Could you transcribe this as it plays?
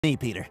Me,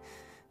 Peter.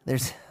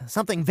 There's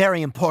something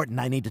very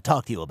important I need to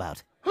talk to you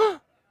about.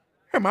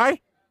 Am I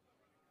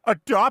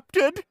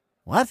adopted?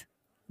 What?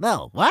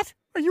 No, what?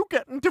 Are you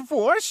getting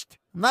divorced?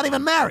 I'm not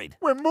even married.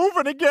 We're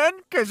moving again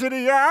because of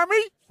the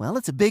army? Well,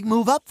 it's a big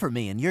move up for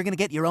me, and you're gonna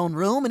get your own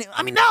room, and...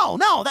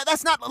 no,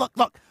 that's not...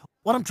 Look,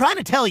 what I'm trying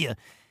to tell you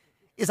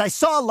is I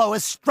saw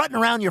Lois strutting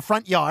around your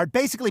front yard,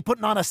 basically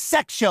putting on a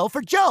sex show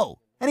for Joe,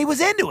 and he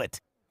was into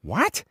it.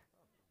 What?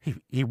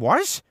 He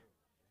was?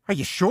 Are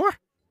you sure?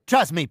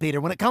 Trust me, Peter,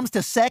 when it comes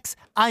to sex,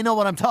 I know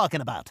what I'm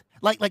talking about.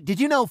 Like, did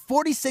you know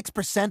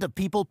 46% of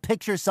people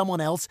picture someone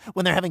else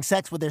when they're having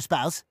sex with their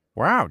spouse?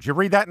 Wow, did you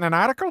read that in an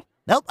article?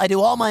 Nope, I do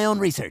all my own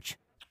research.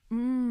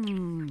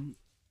 Who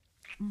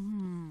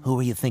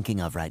are you thinking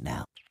of right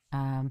now?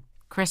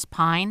 Chris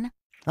Pine?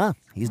 Huh,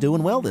 he's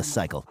doing well this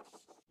cycle.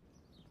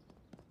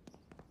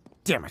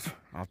 Damn it,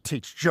 I'll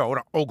teach Joe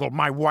to ogle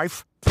my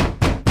wife.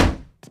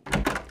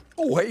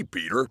 Oh, hey,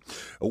 Peter.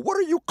 What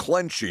are you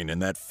clenching in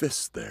that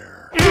fist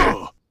there?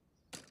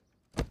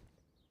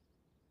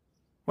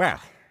 Well,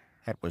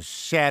 that was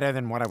sadder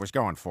than what I was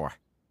going for.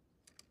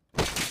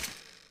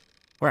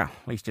 Well,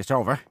 at least it's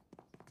over.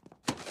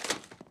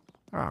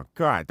 Oh,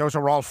 God, those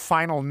are all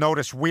final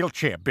notice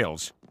wheelchair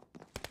bills.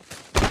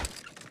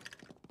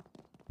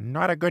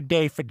 Not a good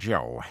day for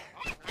Joe.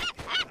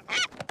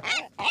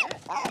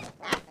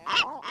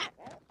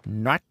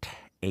 Not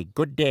a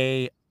good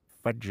day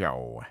for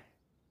Joe.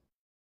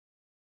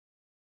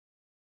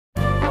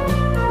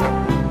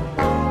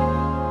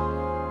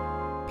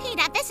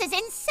 Peter, this is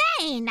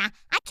insane!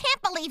 I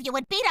can't believe you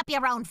would beat up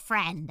your own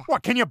friend.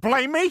 What, can you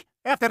blame me?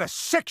 After the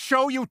sick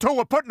show you two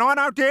were putting on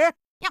out there?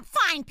 Yeah,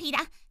 fine,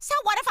 Peter. So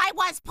what if I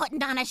was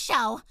putting on a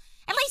show?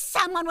 At least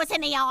someone was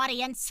in the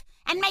audience.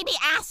 And maybe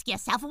ask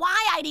yourself why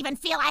I'd even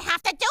feel I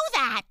have to do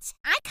that.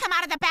 I come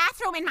out of the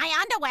bathroom in my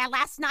underwear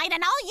last night,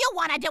 and all you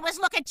want to do is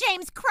look at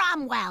James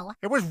Cromwell.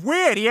 It was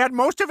weird. He had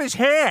most of his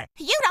hair.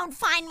 You don't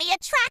find me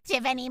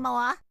attractive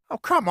anymore. Oh,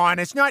 come on.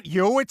 It's not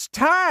you. It's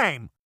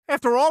time.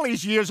 After all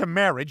these years of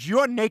marriage,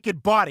 your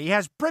naked body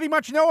has pretty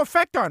much no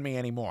effect on me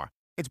anymore.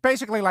 It's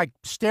basically like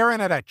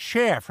staring at a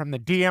chair from the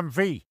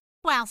DMV.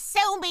 Well,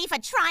 sue me for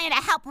trying to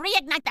help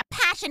reignite the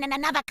passion in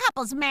another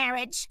couple's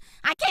marriage.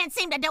 I can't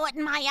seem to do it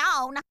in my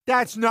own.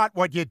 That's not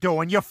what you're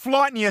doing. You're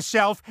flaunting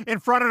yourself in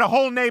front of the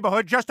whole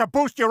neighborhood just to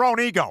boost your own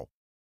ego.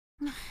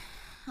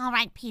 All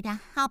right,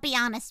 Peter, I'll be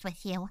honest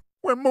with you.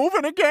 We're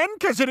moving again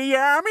because of the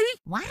army?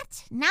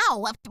 What?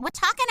 No, we're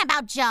talking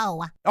about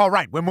Joe. All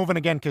right, we're moving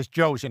again because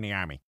Joe's in the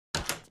army.